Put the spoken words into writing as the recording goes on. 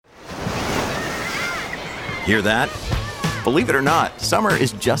Hear that? Believe it or not, summer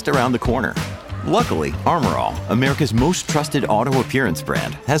is just around the corner. Luckily, Armor All, America's most trusted auto appearance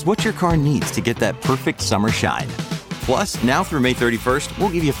brand, has what your car needs to get that perfect summer shine. Plus, now through May 31st, we'll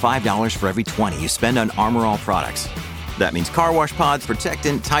give you $5 for every $20 you spend on Armor All products. That means car wash pods,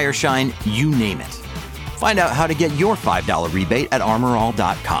 protectant, tire shine, you name it. Find out how to get your $5 rebate at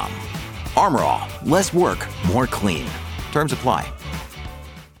armorall.com. Armor All, less work, more clean. Terms apply.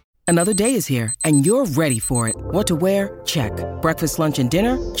 Another day is here, and you're ready for it. What to wear? Check. Breakfast, lunch, and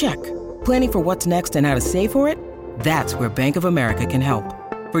dinner? Check. Planning for what's next and how to save for it? That's where Bank of America can help.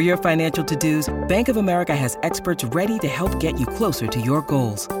 For your financial to-dos, Bank of America has experts ready to help get you closer to your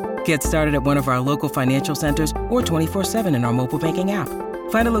goals. Get started at one of our local financial centers or 24/7 in our mobile banking app.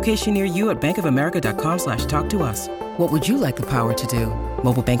 Find a location near you at bankofamerica.com/talktous. What would you like the power to do?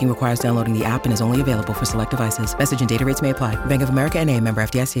 Mobile banking requires downloading the app and is only available for select devices. Message and data rates may apply. Bank of America N.A., member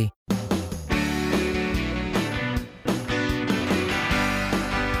FDIC.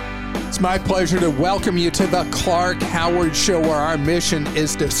 It's my pleasure to welcome you to the Clark Howard Show, where our mission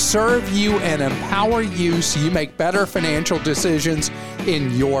is to serve you and empower you so you make better financial decisions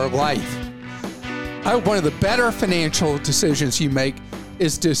in your life. I hope one of the better financial decisions you make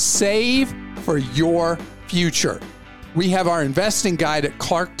is to save for your future. We have our investing guide at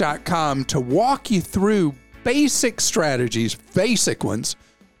Clark.com to walk you through basic strategies, basic ones,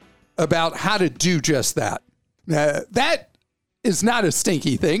 about how to do just that. Now, that is not a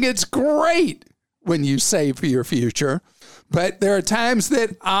stinky thing. It's great when you save for your future, but there are times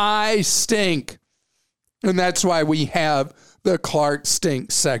that I stink. And that's why we have the Clark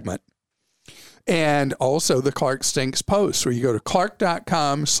Stinks segment. And also the Clark Stinks post, where you go to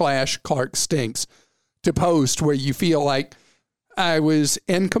Clark.com/Clark Stinks to post where you feel like I was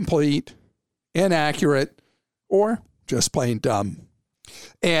incomplete, inaccurate, or just plain dumb.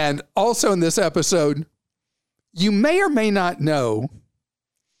 And also in this episode, you may or may not know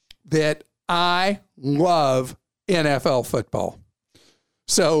that I love NFL football.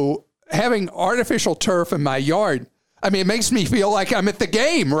 So having artificial turf in my yard, I mean, it makes me feel like I'm at the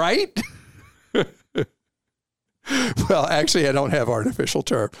game, right? Well, actually, I don't have artificial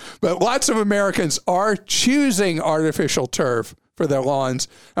turf, but lots of Americans are choosing artificial turf for their lawns.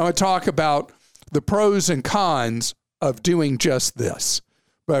 I want to talk about the pros and cons of doing just this.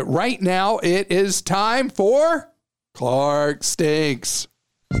 But right now, it is time for Clark Stinks.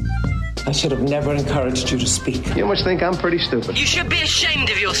 I should have never encouraged you to speak. You must think I'm pretty stupid. You should be ashamed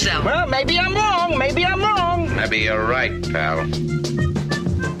of yourself. Well, maybe I'm wrong. Maybe I'm wrong. Maybe you're right, pal.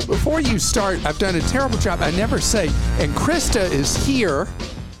 Before you start, I've done a terrible job. I never say, and Krista is here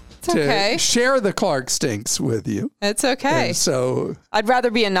to share the Clark Stinks with you. It's okay. And so I'd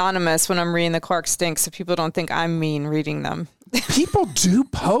rather be anonymous when I'm reading the Clark Stinks so people don't think I'm mean reading them. People do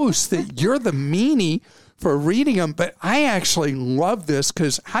post that you're the meanie for reading them, but I actually love this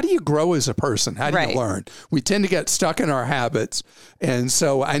because how do you grow as a person? How do you learn? We tend to get stuck in our habits. And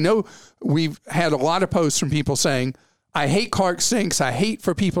so I know we've had a lot of posts from people saying, I hate Clark Stinks. I hate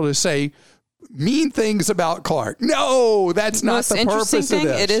for people to say mean things about Clark. No, that's not the purpose of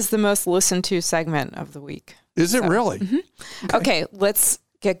this. It is the most listened to segment of the week. Is it really? Mm-hmm. Okay, let's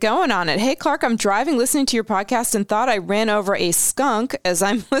get going on it. Hey, Clark, I'm driving, listening to your podcast, and thought I ran over a skunk as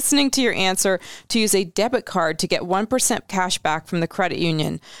I'm listening to your answer to use a debit card to get 1% cash back from the credit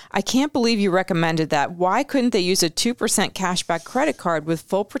union. I can't believe you recommended that. Why couldn't they use a 2% cashback credit card with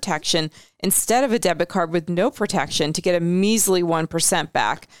full protection instead of a debit card with no protection to get a measly 1%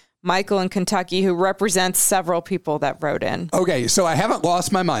 back? Michael in Kentucky, who represents several people that wrote in. Okay, so I haven't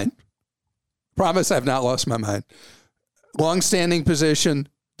lost my mind. Promise I've not lost my mind. Long-standing position,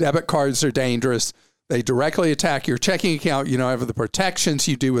 debit cards are dangerous. They directly attack your checking account. You don't have the protections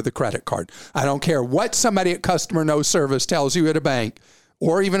you do with a credit card. I don't care what somebody at Customer No Service tells you at a bank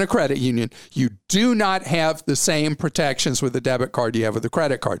or even a credit union. You do not have the same protections with a debit card you have with a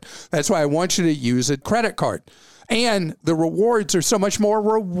credit card. That's why I want you to use a credit card. And the rewards are so much more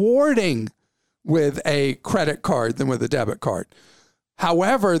rewarding with a credit card than with a debit card.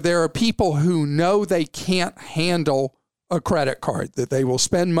 However, there are people who know they can't handle a credit card, that they will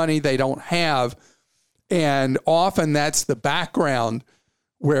spend money they don't have. And often that's the background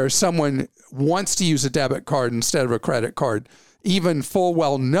where someone wants to use a debit card instead of a credit card, even full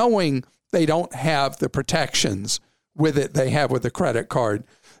well knowing they don't have the protections with it they have with a credit card.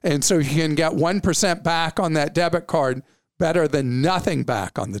 And so you can get 1% back on that debit card better than nothing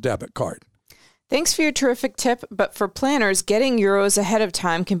back on the debit card. Thanks for your terrific tip, but for planners, getting euros ahead of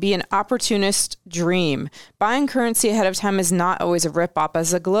time can be an opportunist dream. Buying currency ahead of time is not always a rip-off.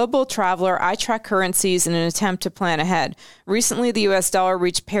 As a global traveler, I track currencies in an attempt to plan ahead. Recently, the US dollar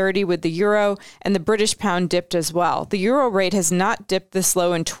reached parity with the euro, and the British pound dipped as well. The euro rate has not dipped this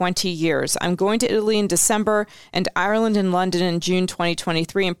low in 20 years. I'm going to Italy in December and Ireland and London in June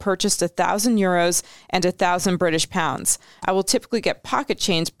 2023 and purchased 1,000 euros and 1,000 British pounds. I will typically get pocket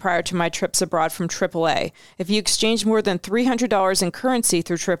change prior to my trips abroad from AAA. If you exchange more than $300 in currency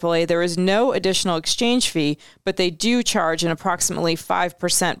through AAA, there is no additional exchange fee, but they do charge an approximately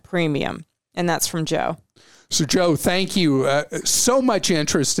 5% premium. And that's from Joe. So, Joe, thank you. So much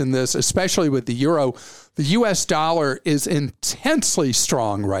interest in this, especially with the euro. The U.S. dollar is intensely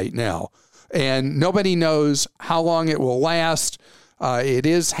strong right now, and nobody knows how long it will last. It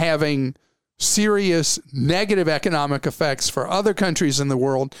is having serious negative economic effects for other countries in the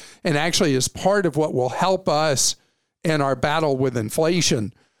world, and actually is part of what will help us in our battle with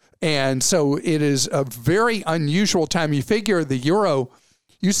inflation. And so it is a very unusual time. You figure the euro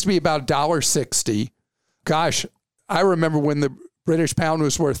used to be about $1.60. Gosh, I remember when the British pound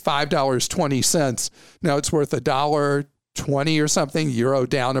was worth $5.20. Now it's worth $1.20 or something, euro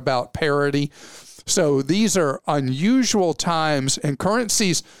down about parity. So these are unusual times, and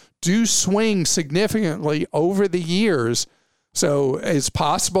currencies do swing significantly over the years. So it's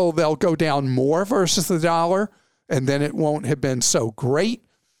possible they'll go down more versus the dollar, and then it won't have been so great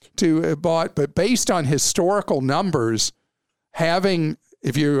to have bought. But based on historical numbers,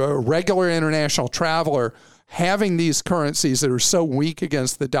 if you're a regular international traveler, having these currencies that are so weak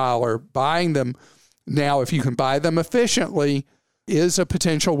against the dollar, buying them now, if you can buy them efficiently, is a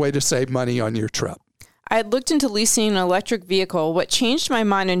potential way to save money on your trip. I had looked into leasing an electric vehicle. What changed my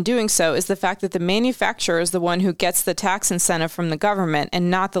mind in doing so is the fact that the manufacturer is the one who gets the tax incentive from the government and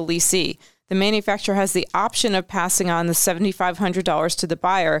not the leasee. The manufacturer has the option of passing on the $7,500 to the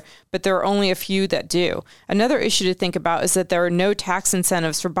buyer, but there are only a few that do. Another issue to think about is that there are no tax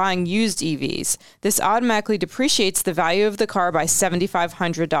incentives for buying used EVs. This automatically depreciates the value of the car by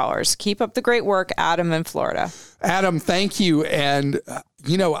 $7,500. Keep up the great work, Adam in Florida. Adam, thank you. And,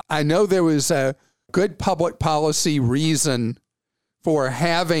 I know there was a good public policy reason for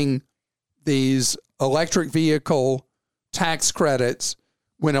having these electric vehicle tax credits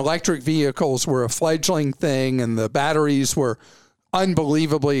when electric vehicles were a fledgling thing and the batteries were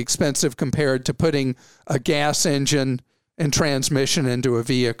unbelievably expensive compared to putting a gas engine and transmission into a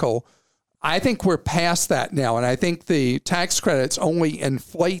vehicle. I think we're past that now, and I think the tax credits only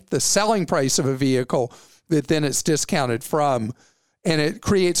inflate the selling price of a vehicle that then it's discounted from, and it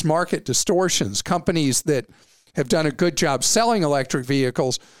creates market distortions. Companies that have done a good job selling electric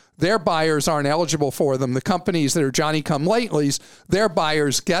vehicles, their buyers aren't eligible for them. The companies that are Johnny-come-latelys, their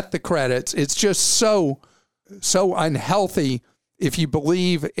buyers get the credits. It's just so unhealthy if you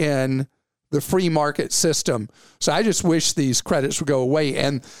believe in the free market system. So I just wish these credits would go away.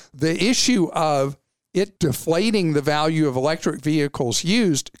 And the issue of it deflating the value of electric vehicles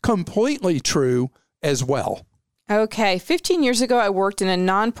used, completely true as well. Okay, 15 years ago, I worked in a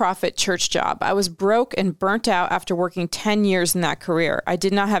nonprofit church job. I was broke and burnt out after working 10 years in that career. I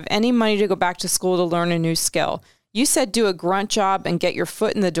did not have any money to go back to school to learn a new skill. You said do a grunt job and get your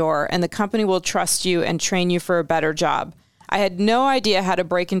foot in the door, and the company will trust you and train you for a better job. I had no idea how to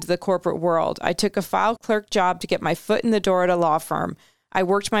break into the corporate world. I took a file clerk job to get my foot in the door at a law firm. I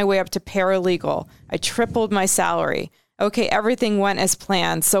worked my way up to paralegal. I tripled my salary. Okay, everything went as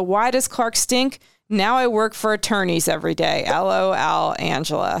planned. So why does Clark stink? Now I work for attorneys every day. LOL,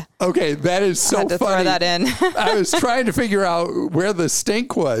 Angela. Okay, that is so funny. I had to throw that in. I was trying to figure out where the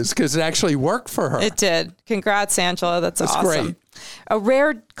stink was because it actually worked for her. It did. Congrats, Angela. That's awesome. Great. A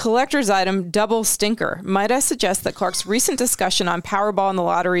rare collector's item, double stinker. Might I suggest that Clark's recent discussion on Powerball and the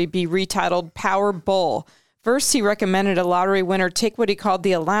lottery be retitled Power Bull? First, he recommended a lottery winner take what he called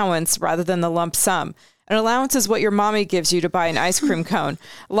the allowance rather than the lump sum. An allowance is what your mommy gives you to buy an ice cream cone.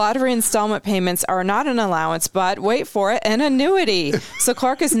 Lottery installment payments are not an allowance, but wait for it, an annuity. So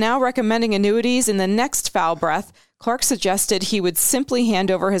Clark is now recommending annuities. In the next foul breath, Clark suggested he would simply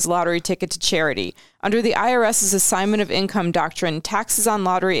hand over his lottery ticket to charity. Under the IRS's assignment of income doctrine, taxes on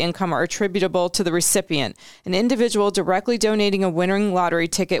lottery income are attributable to the recipient. An individual directly donating a winning lottery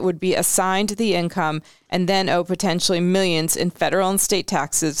ticket would be assigned the income and then owe potentially millions in federal and state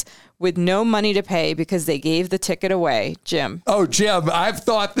taxes with no money to pay because they gave the ticket away. Jim. Oh, Jim, I've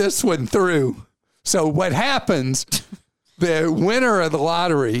thought this one through. So what happens, the winner of the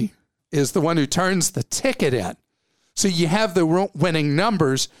lottery is the one who turns the ticket in. So you have the winning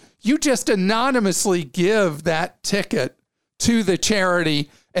numbers. You just anonymously give that ticket to the charity,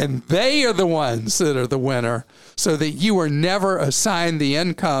 and they are the ones that are the winner, so that you are never assigned the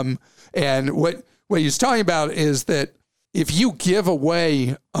income. And what he's talking about is that if you give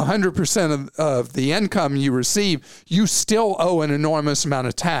away 100% of the income you receive, you still owe an enormous amount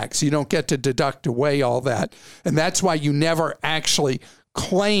of tax. You don't get to deduct away all that. And that's why you never actually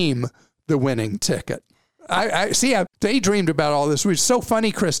claim the winning ticket. I see, I daydreamed about all this, which is so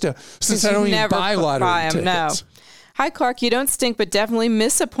funny, Krista, since I don't even buy lottery tickets. No. Hi, Clark. You don't stink, but definitely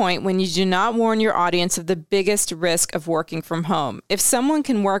miss a point when you do not warn your audience of the biggest risk of working from home. If someone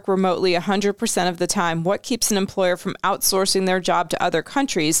can work remotely 100% of the time, what keeps an employer from outsourcing their job to other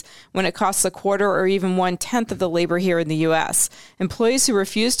countries when it costs a quarter or even 1/10 of the labor here in the U.S.? Employees who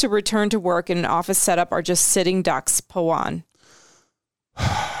refuse to return to work in an office setup are just sitting ducks. Pawan.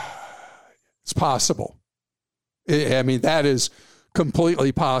 It's possible. I mean, that is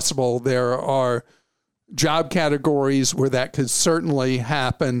completely possible. There are job categories where that could certainly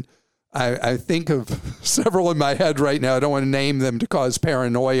happen. I think of several in my head right now. I don't want to name them to cause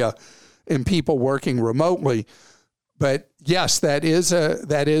paranoia in people working remotely. But yes, that is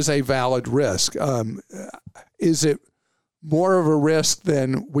a valid risk. Is it more of a risk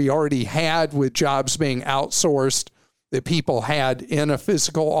than we already had with jobs being outsourced that people had in a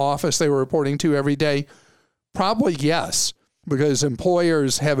physical office they were reporting to every day? Probably yes, because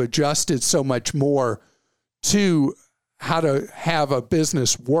employers have adjusted so much more to how to have a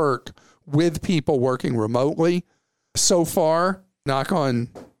business work with people working remotely. So far, knock on,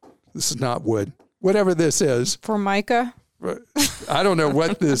 this is not wood, whatever this is. Formica? I don't know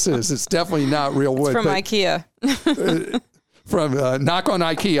what this is. It's definitely not real wood. It's from IKEA. From knock on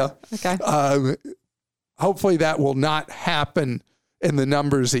IKEA. Okay. Hopefully that will not happen in the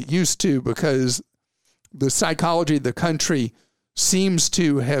numbers it used to, because the psychology of the country seems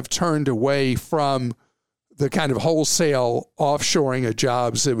to have turned away from the kind of wholesale offshoring of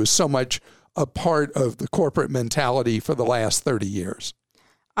jobs that was so much a part of the corporate mentality for the last 30 years.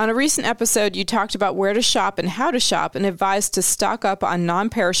 On a recent episode, you talked about where to shop and how to shop and advised to stock up on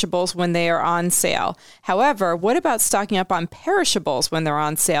non-perishables when they are on sale. However, what about stocking up on perishables when they're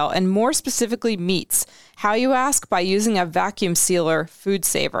on sale, and more specifically meats? How, you ask? By using a vacuum sealer food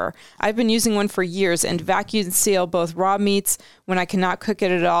saver. I've been using one for years and vacuum seal both raw meats when I cannot cook it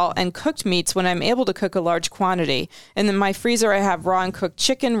at all and cooked meats when I'm able to cook a large quantity. And in my freezer, I have raw and cooked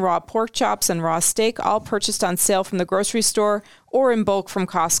chicken, raw pork chops, and raw steak, all purchased on sale from the grocery store or in bulk from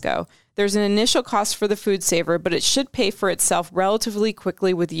Costco. There's an initial cost for the food saver, but it should pay for itself relatively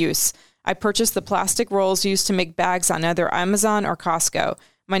quickly with use. I purchased the plastic rolls used to make bags on either Amazon or Costco.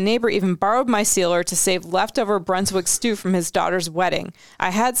 My neighbor even borrowed my sealer to save leftover Brunswick stew from his daughter's wedding. I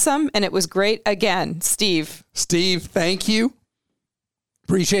had some, and it was great again. Steve. Steve, thank you.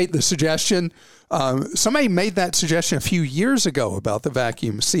 Appreciate the suggestion. Somebody made that suggestion a few years ago about the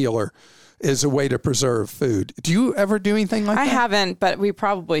vacuum sealer as a way to preserve food. Do you ever do anything like that? I haven't, but we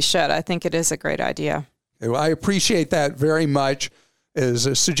probably should. I think it is a great idea. Well, I appreciate that very much as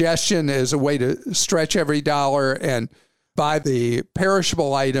a suggestion, as a way to stretch every dollar and buy the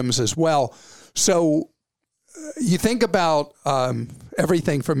perishable items as well. So you think about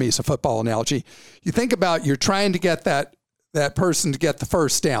everything for me is a football analogy. You think about you're trying to get that person to get the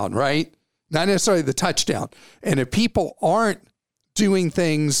first down, right? Not necessarily the touchdown. And if people aren't doing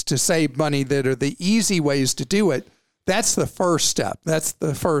things to save money that are the easy ways to do it, that's the first step. That's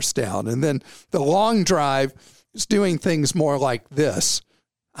the first down. And then the long drive is doing things more like this.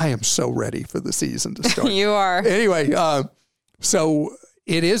 I am so ready for the season to start. You are. Anyway, so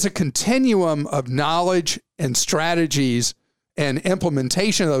it is a continuum of knowledge and strategies and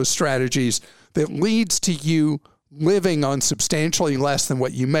implementation of those strategies that leads to you living on substantially less than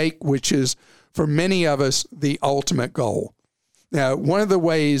what you make, which is, for many of us, the ultimate goal. Now, one of the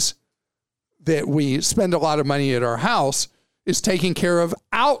ways that we spend a lot of money at our house is taking care of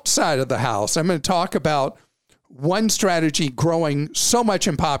outside of the house. I'm going to talk about one strategy growing so much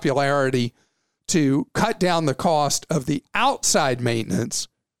in popularity to cut down the cost of the outside maintenance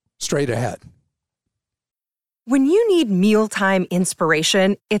straight ahead. When you need mealtime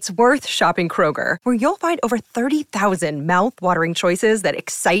inspiration, it's worth shopping Kroger, where you'll find over 30,000 mouth-watering choices that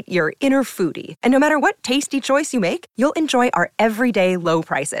excite your inner foodie. And no matter what tasty choice you make, you'll enjoy our everyday low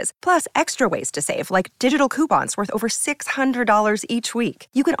prices, plus extra ways to save, like digital coupons worth over $600 each week.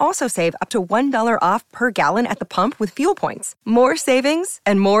 You can also save up to $1 off per gallon at the pump with fuel points. More savings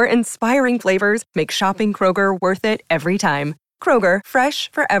and more inspiring flavors make shopping Kroger worth it every time. Kroger,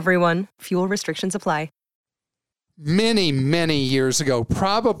 fresh for everyone. Fuel restrictions apply. Many, many years ago,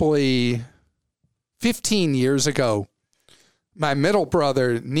 probably 15 years ago, my middle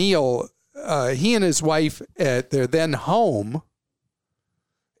brother, Neil, he and his wife at their then home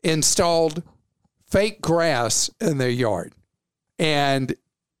installed fake grass in their yard. And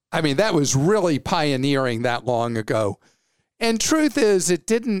I mean, that was really pioneering that long ago. And truth is, it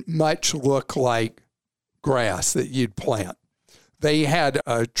didn't much look like grass that you'd plant. They had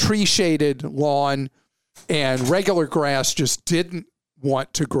a tree-shaded lawn, and regular grass just didn't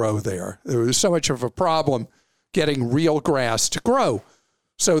want to grow there. There was so much of a problem getting real grass to grow.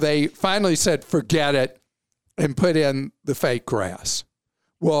 So they finally said, forget it, and put in the fake grass.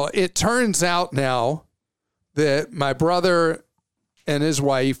 Well, it turns out now that my brother and his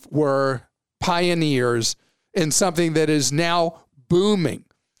wife were pioneers in something that is now booming.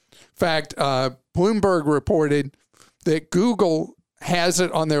 In fact, Bloomberg reported that Google has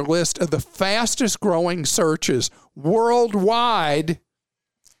it on their list of the fastest growing searches worldwide,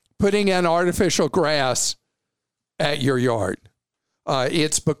 putting in artificial grass at your yard.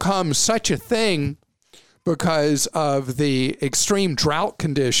 It's become such a thing because of the extreme drought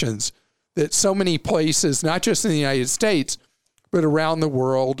conditions that so many places, not just in the United States, but around the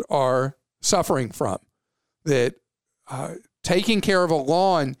world, are suffering from. That taking care of a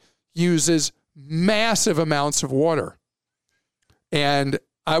lawn uses massive amounts of water. And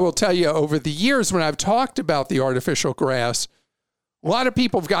I will tell you, over the years when I've talked about the artificial grass, a lot of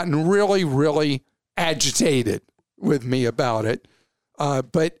people have gotten really, really agitated with me about it.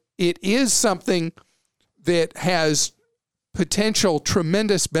 But it is something that has potential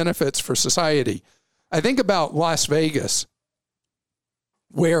tremendous benefits for society. I think about Las Vegas,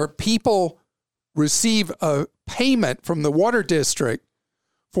 where people receive a payment from the water district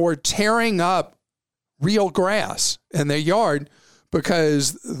for tearing up real grass in their yard,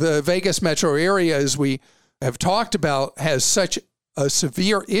 because the Vegas metro area, as we have talked about, has such a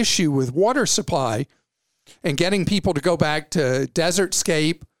severe issue with water supply, and getting people to go back to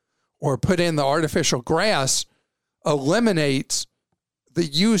desertscape or put in the artificial grass eliminates the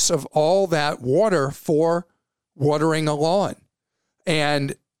use of all that water for watering a lawn.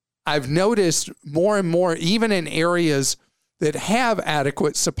 And I've noticed more and more, even in areas that have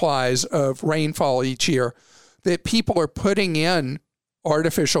adequate supplies of rainfall each year, that people are putting in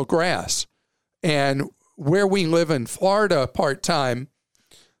artificial grass. And where we live in Florida part-time,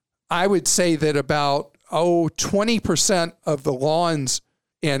 I would say that about 20% of the lawns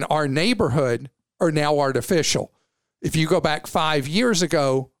in our neighborhood are now artificial. If you go back 5 years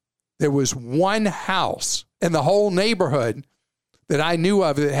ago, there was one house in the whole neighborhood that I knew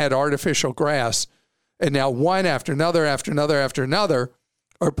of that had artificial grass. And now one after another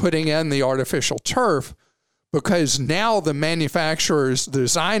are putting in the artificial turf, because now the manufacturers, the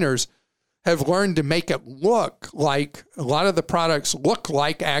designers, have learned to make it look like, a lot of the products look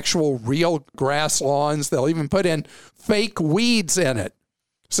like actual real grass lawns. They'll even put in fake weeds in it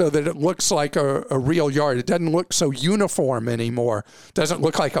so that it looks like a real yard. It doesn't look so uniform anymore. It doesn't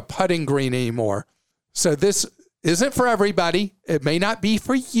look like a putting green anymore. So this isn't for everybody. It may not be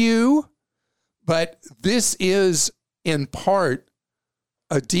for you, but this is in part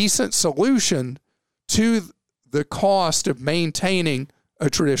a decent solution to the cost of maintaining a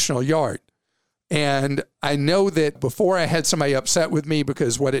traditional yard. And I know that before I had somebody upset with me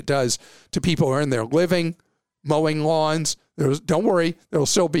because what it does to people who earn their living mowing lawns. Don't worry, there'll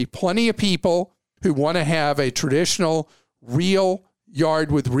still be plenty of people who want to have a traditional, real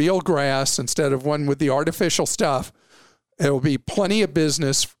yard with real grass instead of one with the artificial stuff. There will be plenty of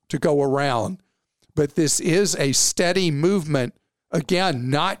business to go around. But this is a steady movement, again,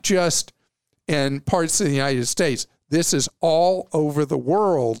 not just in parts of the United States. This is all over the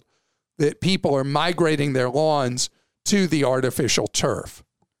world that people are migrating their lawns to the artificial turf.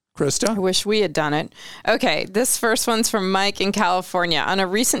 Krista? I wish we had done it. Okay, this first one's from Mike in California. On a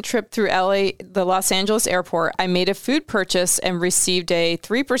recent trip through the Los Angeles airport, I made a food purchase and received a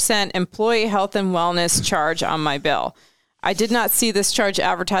 3% employee health and wellness charge on my bill. I did not see this charge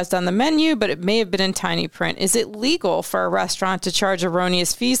advertised on the menu, but it may have been in tiny print. Is it legal for a restaurant to charge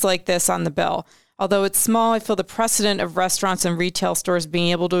erroneous fees like this on the bill? Although it's small, I feel the precedent of restaurants and retail stores being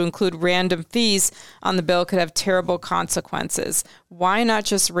able to include random fees on the bill could have terrible consequences. Why not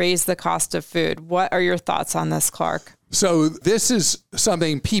just raise the cost of food? What are your thoughts on this, Clark? So this is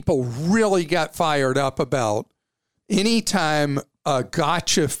something people really get fired up about anytime a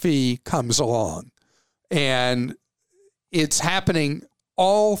gotcha fee comes along. And it's happening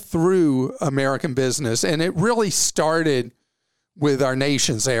all through American business. And it really started with our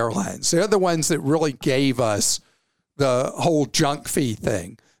nation's airlines. They're the ones that really gave us the whole junk fee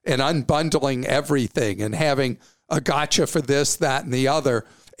thing and unbundling everything and having a gotcha for this, that, and the other.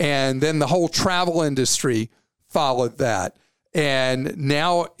 And then the whole travel industry followed that. And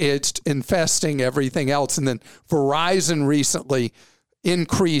now it's infesting everything else. And then Verizon recently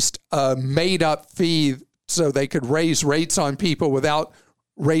increased a made-up fee so they could raise rates on people without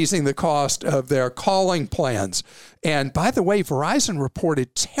raising the cost of their calling plans. And by the way, Verizon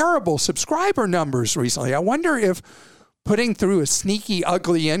reported terrible subscriber numbers recently. I wonder if putting through a sneaky,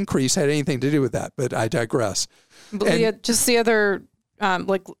 ugly increase had anything to do with that, but I digress. Just the other,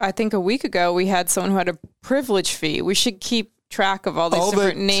 I think a week ago, we had someone who had a privilege fee. We should keep track of all these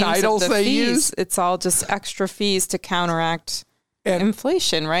different names of the fees. Use? It's all just extra fees to counteract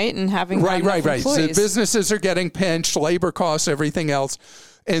inflation, right? And having right. employees. So businesses are getting pinched, labor costs, everything else.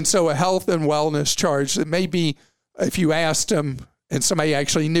 And so a health and wellness charge that may be, if you asked them and somebody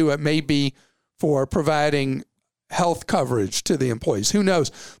actually knew, it may be for providing health coverage to the employees. Who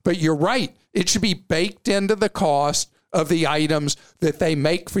knows? But you're right. It should be baked into the cost of the items that they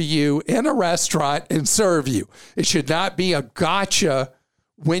make for you in a restaurant and serve you. It should not be a gotcha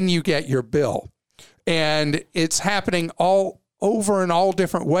when you get your bill. And it's happening all over in all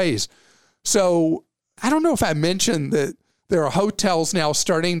different ways. So I don't know if I mentioned that there are hotels now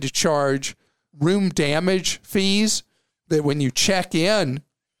starting to charge room damage fees, that when you check in,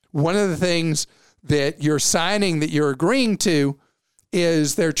 one of the things that you're signing, that you're agreeing to,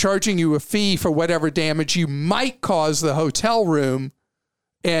 is they're charging you a fee for whatever damage you might cause the hotel room,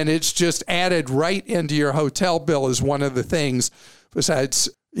 and it's just added right into your hotel bill as one of the things, besides,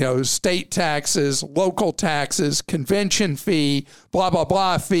 state taxes, local taxes, convention fee, blah, blah,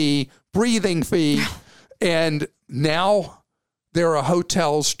 blah fee, breathing fee. And now there are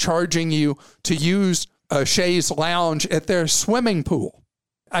hotels charging you to use a chaise lounge at their swimming pool.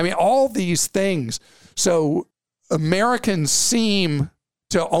 I mean, all these things. So Americans seem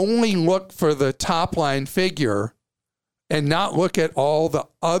to only look for the top line figure and not look at all the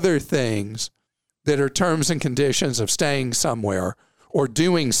other things that are terms and conditions of staying somewhere or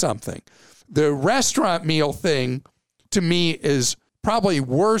doing something. The restaurant meal thing, to me, is probably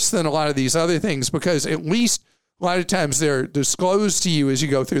worse than a lot of these other things, because at least a lot of times they're disclosed to you as you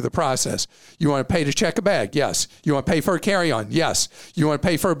go through the process. You want to pay to check a bag? Yes. You want to pay for a carry-on? Yes. You want to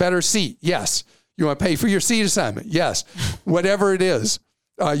pay for a better seat? Yes. You want to pay for your seat assignment? Yes. Whatever it is.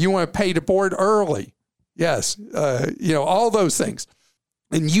 You want to pay to board early? Yes. All those things.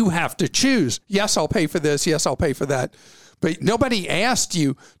 And you have to choose. Yes, I'll pay for this. Yes, I'll pay for that. But nobody asked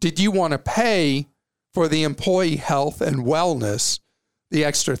you, did you want to pay for the employee health and wellness, the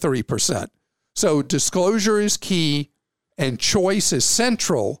extra 3%? So disclosure is key and choice is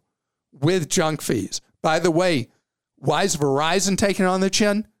central with junk fees. By the way, why is Verizon taking it on the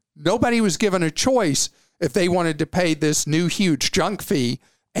chin? Nobody was given a choice if they wanted to pay this new huge junk fee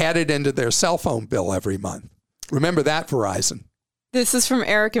added into their cell phone bill every month. Remember that, Verizon. This is from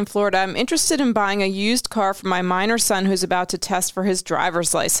Eric in Florida. I'm interested in buying a used car for my minor son who's about to test for his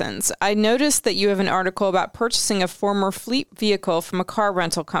driver's license. I noticed that you have an article about purchasing a former fleet vehicle from a car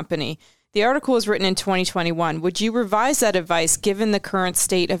rental company. The article was written in 2021. Would you revise that advice given the current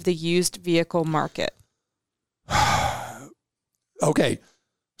state of the used vehicle market? Okay.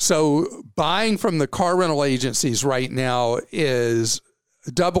 So buying from the car rental agencies right now is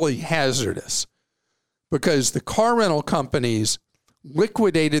doubly hazardous because the car rental companies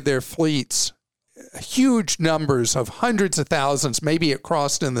liquidated their fleets, huge numbers of hundreds of thousands, maybe it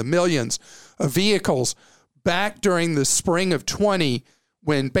crossed in the millions of vehicles back during the spring of 20,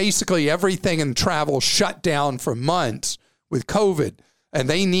 when basically everything in travel shut down for months with COVID, and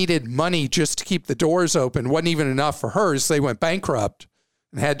they needed money just to keep the doors open. Wasn't even enough for hers. They went bankrupt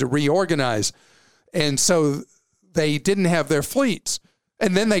and had to reorganize. And so they didn't have their fleets.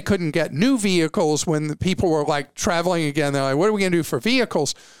 And then they couldn't get new vehicles when the people were like traveling again. They're like, what are we going to do for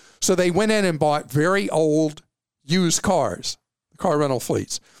vehicles? So they went in and bought very old used cars, car rental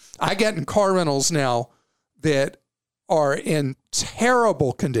fleets. I get in car rentals now that are in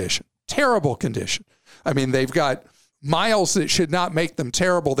terrible condition. I mean, they've got miles that should not make them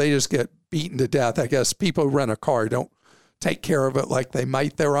terrible. They just get beaten to death. I guess people who rent a car don't take care of it like they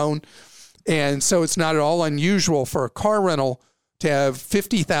might their own. And so it's not at all unusual for a car rental to have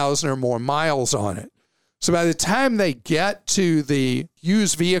 50,000 or more miles on it. So by the time they get to the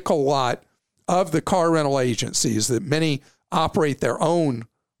used vehicle lot of the car rental agencies, that many operate their own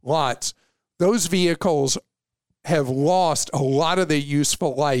lots, those vehicles have lost a lot of their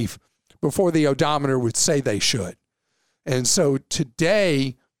useful life before the odometer would say they should. And so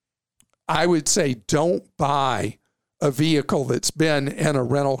today, I would say don't buy a vehicle that's been in a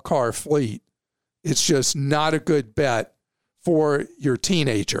rental car fleet. It's just not a good bet for your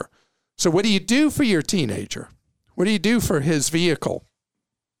teenager. So what do you do for your teenager? What do you do for his vehicle?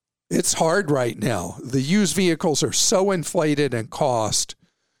 It's hard right now. The used vehicles are so inflated in cost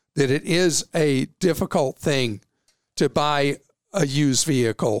that it is a difficult thing to buy a used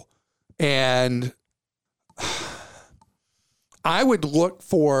vehicle. And I would look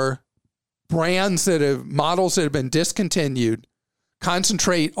for models that have been discontinued,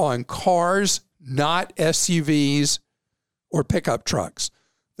 concentrate on cars, not SUVs or pickup trucks.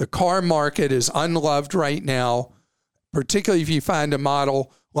 The car market is unloved right now, particularly if you find a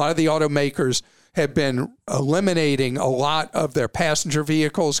model. A lot of the automakers have been eliminating a lot of their passenger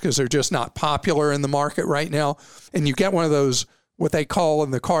vehicles because they're just not popular in the market right now. And you get one of those, what they call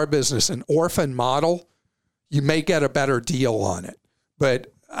in the car business, an orphan model, you may get a better deal on it.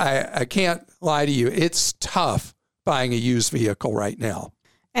 But I can't lie to you, it's tough buying a used vehicle right now.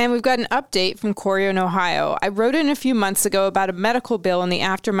 And we've got an update from Corey in Ohio. I wrote in a few months ago about a medical bill in the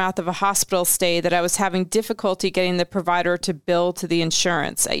aftermath of a hospital stay that I was having difficulty getting the provider to bill to the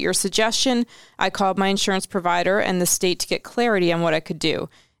insurance. At your suggestion, I called my insurance provider and the state to get clarity on what I could do.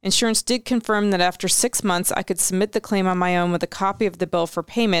 Insurance did confirm that after 6 months, I could submit the claim on my own with a copy of the bill for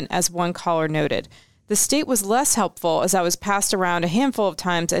payment, as one caller noted. The state was less helpful as I was passed around a handful of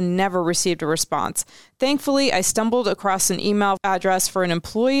times and never received a response. Thankfully, I stumbled across an email address for an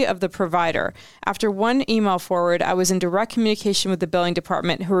employee of the provider. After one email forward, I was in direct communication with the billing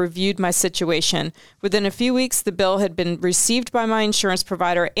department, who reviewed my situation. Within a few weeks, the bill had been received by my insurance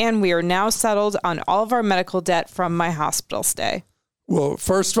provider, and we are now settled on all of our medical debt from my hospital stay. Well,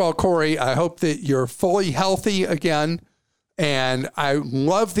 first of all, Corey, I hope that you're fully healthy again. And I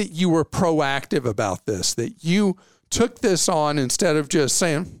love that you were proactive about this, that you took this on instead of just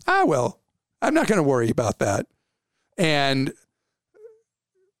saying, well, I'm not going to worry about that. And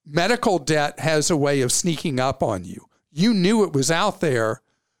medical debt has a way of sneaking up on you. You knew it was out there,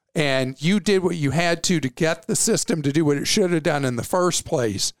 and you did what you had to get the system to do what it should have done in the first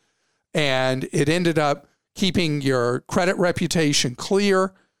place. And it ended up keeping your credit reputation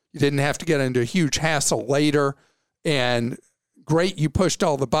clear. You didn't have to get into a huge hassle later. And great, you pushed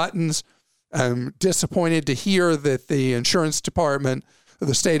all the buttons. I'm disappointed to hear that the insurance department of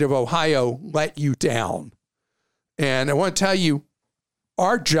the state of Ohio let you down. And I want to tell you,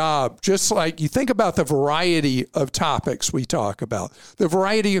 our job, just like you think about the variety of topics we talk about, the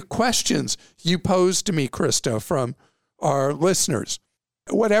variety of questions you pose to me, Krista, from our listeners,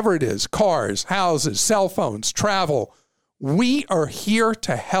 whatever it is, cars, houses, cell phones, travel, we are here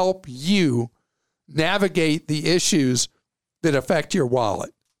to help you navigate the issues that affect your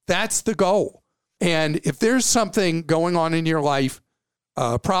wallet. That's the goal. And if there's something going on in your life,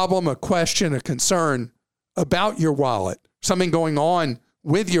 a problem, a question, a concern about your wallet, something going on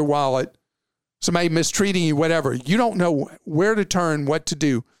with your wallet, somebody mistreating you, whatever, you don't know where to turn, what to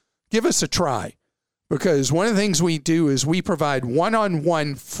do, give us a try. Because one of the things we do is we provide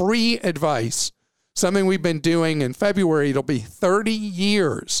one-on-one free advice, something we've been doing. In February, it'll be 30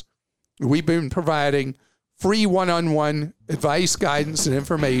 years. We've been providing free one-on-one advice, guidance, and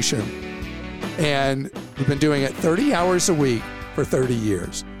information. And we've been doing it 30 hours a week for 30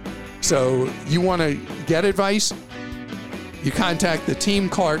 years. So you want to get advice? You contact the Team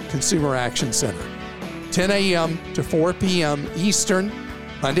Clark Consumer Action Center, 10 a.m. to 4 p.m. Eastern,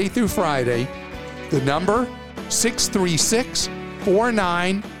 Monday through Friday. The number,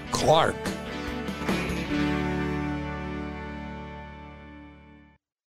 636-49-CLARK.